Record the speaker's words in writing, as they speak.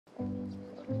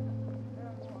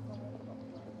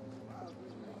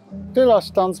STELLA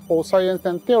stands for Science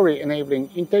and Theory Enabling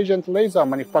Intelligent Laser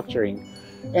Manufacturing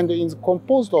and is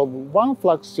composed of one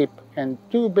flagship and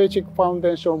two basic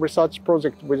foundation research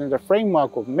projects within the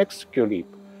framework of UTripl.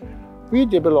 We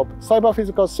develop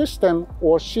cyber-physical system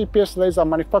or CPS laser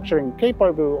manufacturing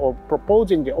capable of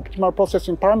proposing the optimal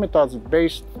processing parameters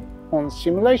based on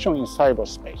simulation in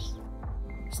cyberspace.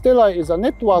 STELLA is a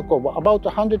network of about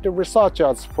 100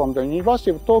 researchers from the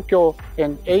University of Tokyo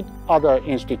and 8 other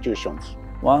institutions.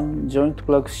 One joint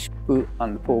flagship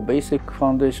and 4 basic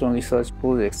foundation research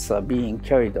projects are being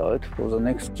carried out for the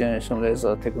next generation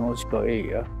laser technological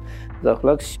area. The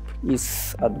flagship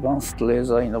is Advanced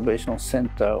Laser Innovation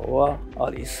Center or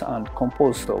ALICE and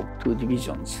composed of 2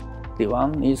 divisions. The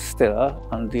one is STELLA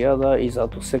and the other is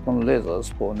Attosecond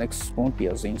Lasers for next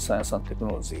frontiers in science and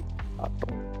technology.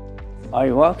 I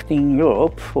worked in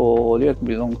Europe for a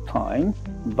relatively long time,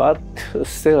 but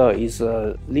STELLA is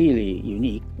a really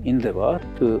unique endeavor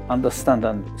to understand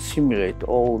and simulate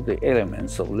all the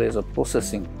elements of laser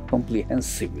processing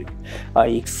comprehensively. I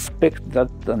expect that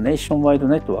the nationwide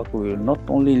network will not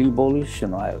only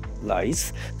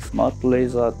revolutionize smart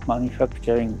laser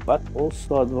manufacturing, but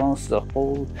also advance the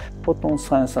whole photon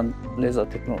science and laser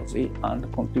technology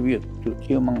and contribute to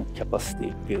human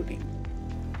capacity building.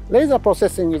 Laser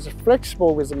processing is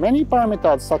flexible with many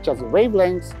parameters such as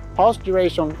wavelengths, pulse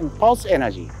duration, and pulse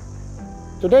energy.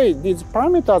 Today, these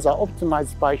parameters are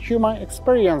optimized by human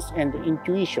experience and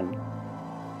intuition.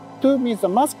 To meet the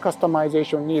mass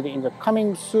customization need in the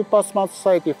coming Super Smart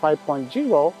Society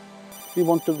 5.0, we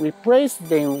want to replace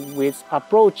them with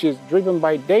approaches driven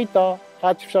by data,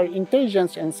 artificial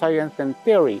intelligence, and science and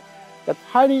theory that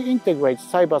highly integrate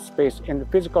cyberspace and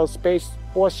physical space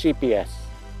or CPS.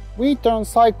 We turn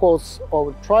cycles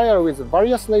of trial with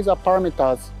various laser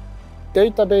parameters,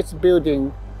 database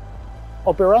building,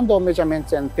 operando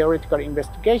measurements and theoretical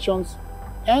investigations,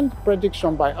 and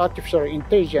prediction by artificial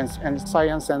intelligence and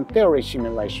science and theory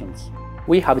simulations.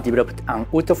 We have developed an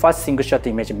ultra-fast single-shot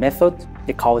image method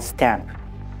called STAMP.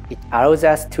 It allows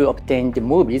us to obtain the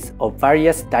movies of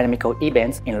various dynamical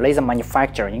events in laser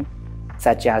manufacturing,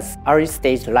 such as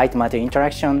early-stage light-matter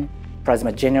interaction,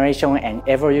 plasma generation and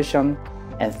evolution,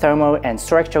 and thermal and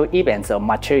structural events of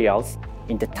materials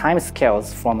in the time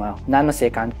scales from a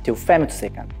nanosecond to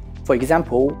femtosecond. For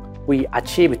example, we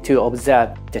achieved to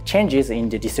observe the changes in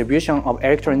the distribution of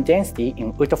electron density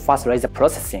in ultra-fast laser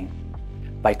processing.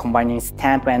 By combining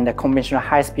STAMP and the conventional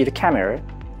high-speed camera,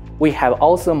 we have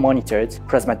also monitored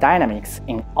plasma dynamics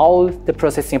in all the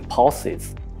processing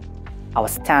pulses. Our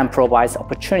STAMP provides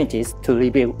opportunities to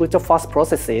reveal ultra-fast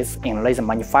processes in laser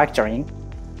manufacturing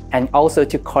and also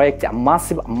to collect a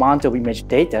massive amount of image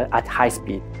data at high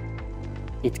speed.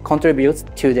 It contributes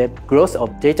to the growth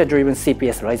of data-driven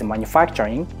CPS laser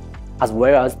manufacturing, as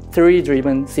well as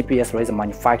theory-driven CPS laser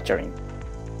manufacturing.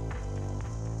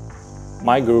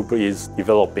 My group is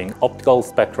developing optical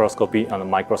spectroscopy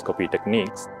and microscopy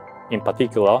techniques, in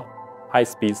particular,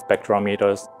 high-speed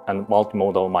spectrometers and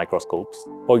multimodal microscopes.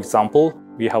 For example,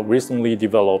 we have recently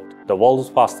developed the world's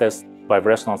fastest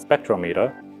vibrational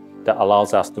spectrometer that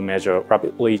allows us to measure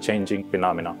rapidly changing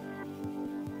phenomena.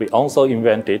 We also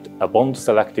invented a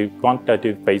bond-selective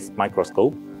quantitative phase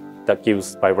microscope that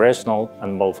gives vibrational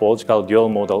and morphological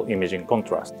dual-modal imaging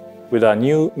contrast. With our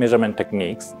new measurement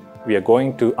techniques, we are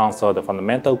going to answer the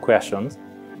fundamental questions,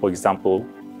 for example,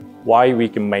 why we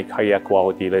can make higher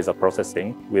quality laser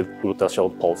processing with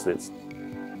ultra-short pulses.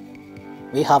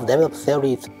 We have developed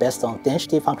theories based on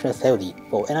density function theory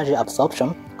for energy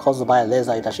absorption caused by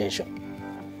laser irradiation.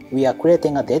 We are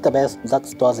creating a database that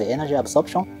stores the energy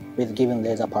absorption with given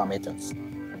laser parameters.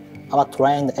 Our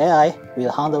trained AI will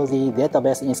handle the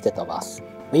database instead of us.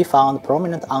 We found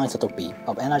prominent anisotropy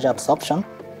of energy absorption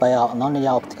by a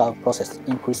nonlinear optical process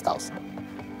in crystals.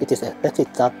 It is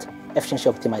expected that efficiency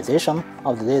optimization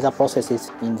of the laser processes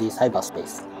in the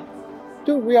cyberspace.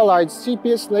 To realize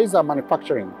CPS laser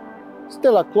manufacturing,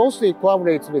 STELLA closely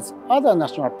collaborates with other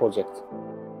national projects.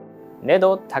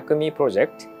 NEDO Takumi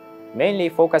project mainly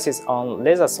focuses on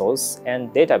laser source and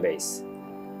database,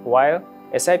 while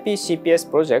SIP CPS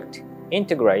project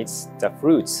integrates the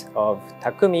fruits of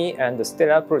Takumi and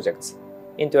STELLA projects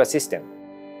into a system.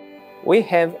 We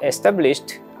have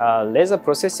established a laser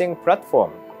processing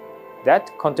platform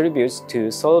that contributes to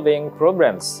solving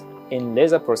problems in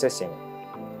laser processing.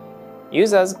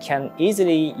 Users can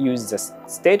easily use the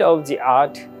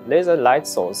state-of-the-art laser light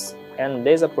source and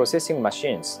laser processing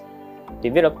machines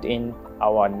developed in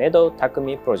our NEDO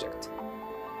Takumi project.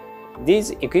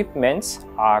 These equipments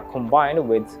are combined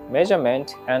with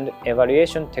measurement and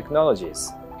evaluation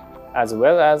technologies, as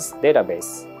well as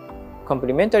database.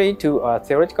 Complementary to a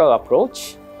theoretical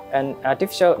approach, An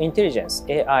artificial intelligence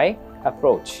 (AI)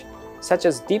 approach, such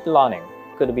as deep learning,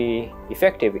 could be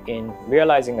effective in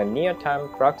realizing a near-term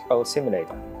practical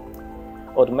simulator.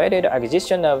 Automated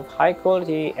acquisition of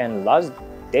high-quality and large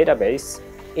database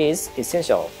is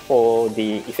essential for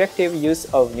the effective use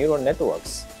of neural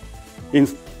networks. In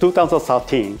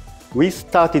 2013, we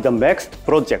started the next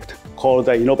project called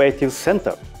the Innovative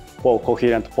Center for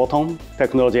Coherent Photon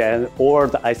Technology and or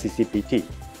the ICCPT.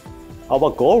 Our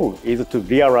goal is to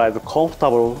realize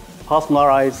comfortable,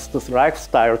 personalized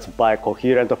lifestyles by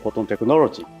coherent photon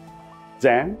technology.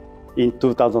 Then, in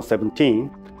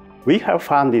 2017, we have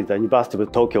founded the University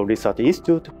of Tokyo Research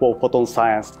Institute for Photon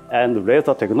Science and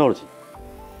Laser Technology,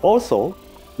 also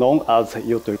known as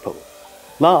UTripl.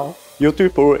 Now,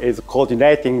 UTripl is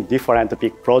coordinating different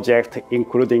big projects,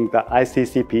 including the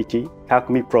ICCPT,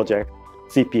 TACMI project,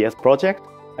 CPS project,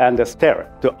 and STELLA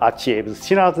to achieve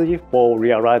synergy for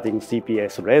realizing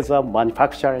CPS laser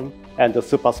manufacturing and the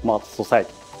super smart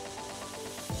society.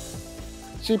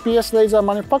 CPS laser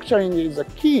manufacturing is a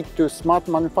key to smart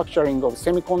manufacturing of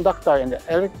semiconductor and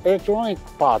electronic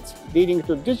parts, leading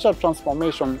to digital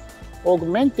transformation,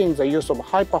 augmenting the use of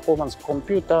high-performance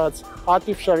computers,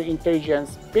 artificial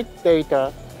intelligence, big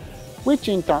data, which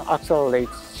in turn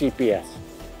accelerates CPS.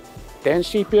 Then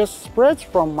CPS spreads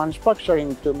from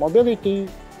manufacturing to mobility,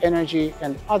 energy,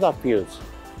 and other fields,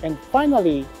 and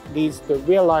finally leads to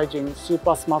realizing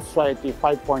Super Smart Society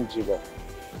 5.0.